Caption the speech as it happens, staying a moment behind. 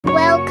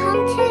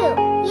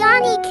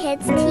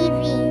Kids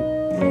TV.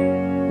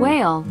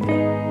 Whale.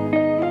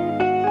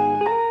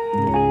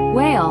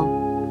 Whale.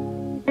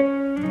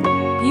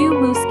 Bew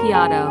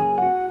musciato.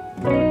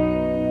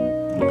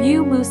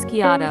 Bew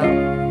musciato.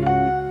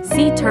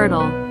 Sea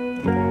turtle.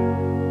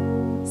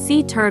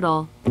 Sea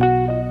turtle.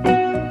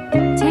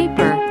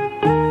 Tapir.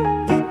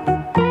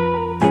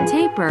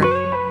 Tapir.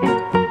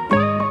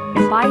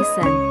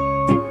 Bison.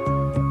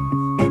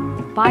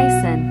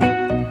 Bison.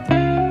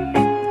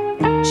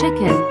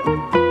 Chicken.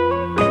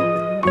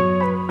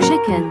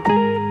 Chicken.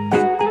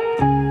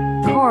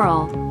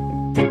 Coral.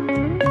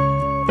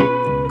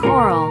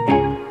 Coral.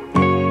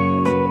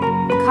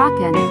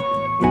 Cocken.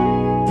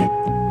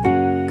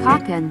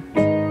 Cocken.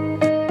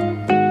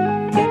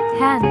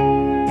 Hen.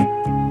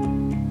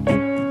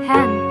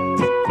 Hen.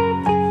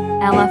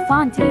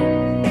 Elephante.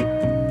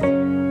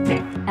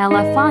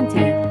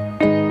 Elephante.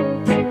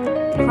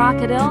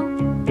 Crocodile.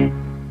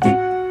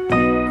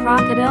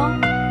 Crocodile.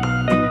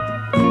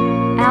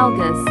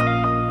 Algus.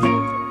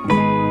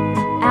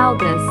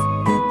 Algus.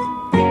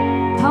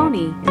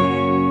 Pony.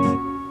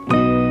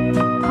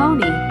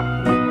 Pony.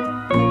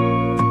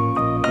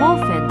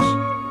 Bullfinch.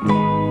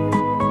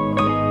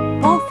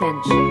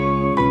 Bullfinch.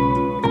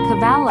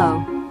 Cavallo.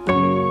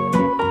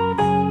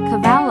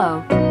 Cavallo.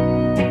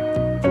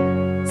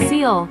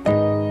 Seal.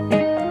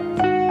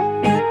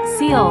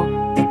 Seal.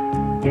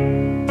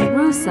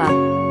 Rusa.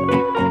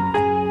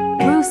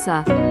 Rusa.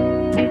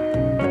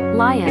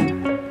 Lion.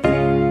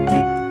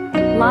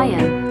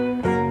 Lion.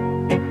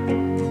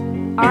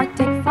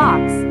 Arctic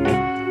fox.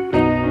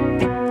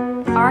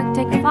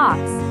 Arctic fox.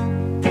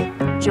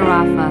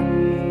 Giraffe.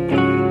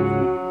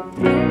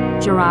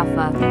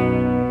 Giraffe.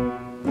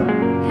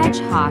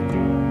 Hedgehog.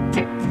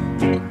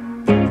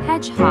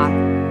 Hedgehog.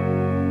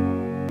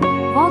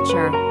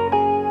 Vulture.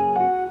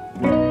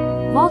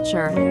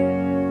 Vulture.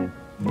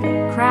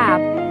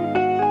 Crab.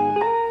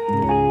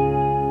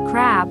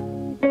 Crab.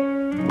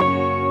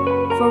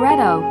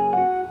 Foretto.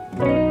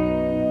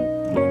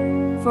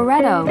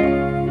 Foretto.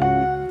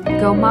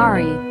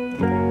 Gomari.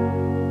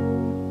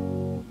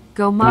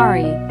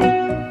 Gomari.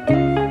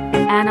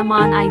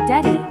 Anemon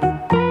ideti.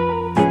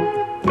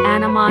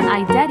 Anemon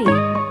ideti.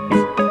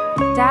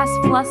 Das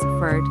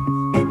Fluskford.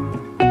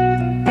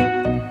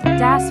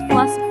 Das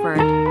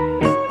Fluskford.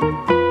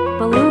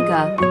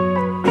 Beluga.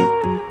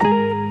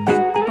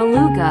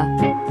 Beluga.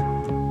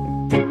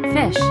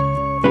 Fish.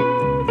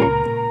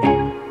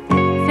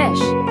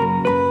 Fish.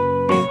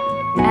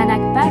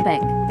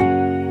 Anakbebic.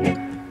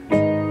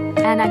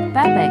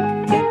 Anakbebic.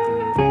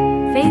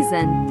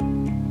 Phason.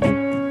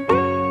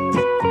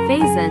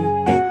 Phason.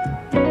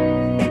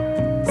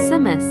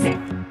 Simus.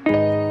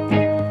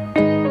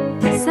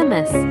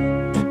 Simus.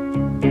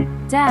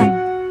 Dem.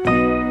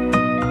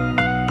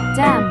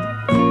 Dem.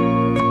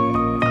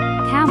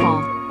 Camel.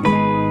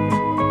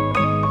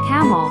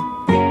 Camel.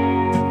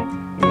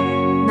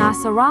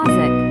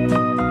 Nosorozic.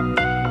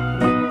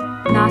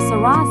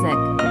 Nosorozic.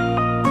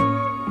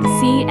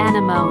 Sea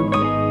anemone.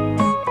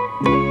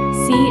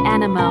 Sea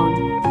anemone.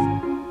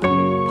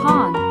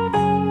 Pawn.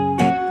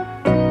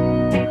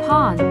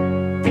 Pawn.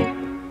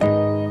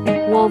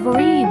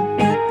 Wolverine.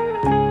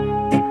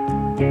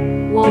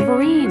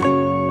 Wolverine.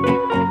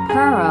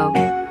 Purro.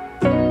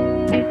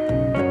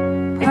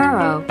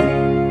 Purro.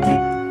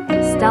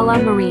 Stella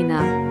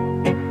marina.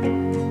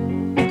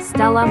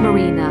 Stella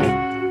marina.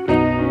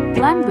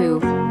 Lembu.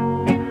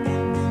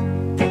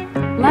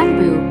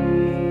 Lembu.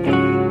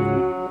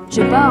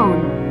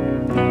 Jabone.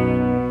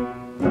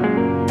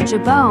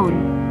 Jabone.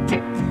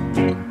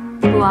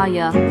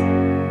 Buaya.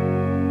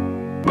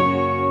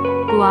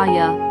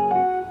 Buaya.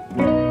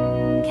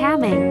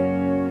 Camming.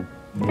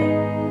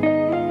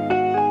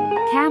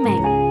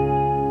 Camming.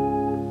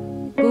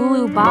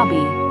 Bulu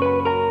Bobby.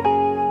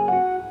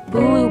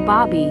 Bulu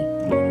Bobby.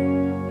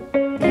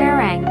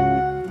 Kerang.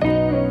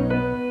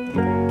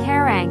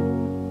 Kerang.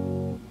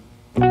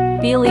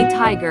 Beely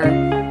Tiger.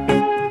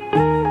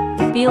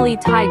 Beely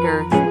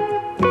Tiger.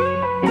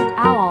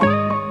 Owl.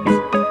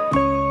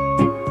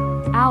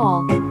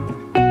 Owl.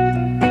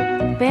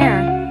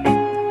 Bear.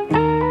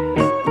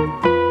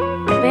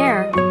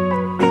 Bear.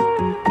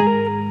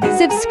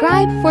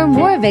 Subscribe for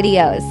more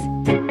videos.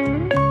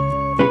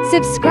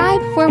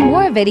 Subscribe for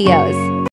more videos.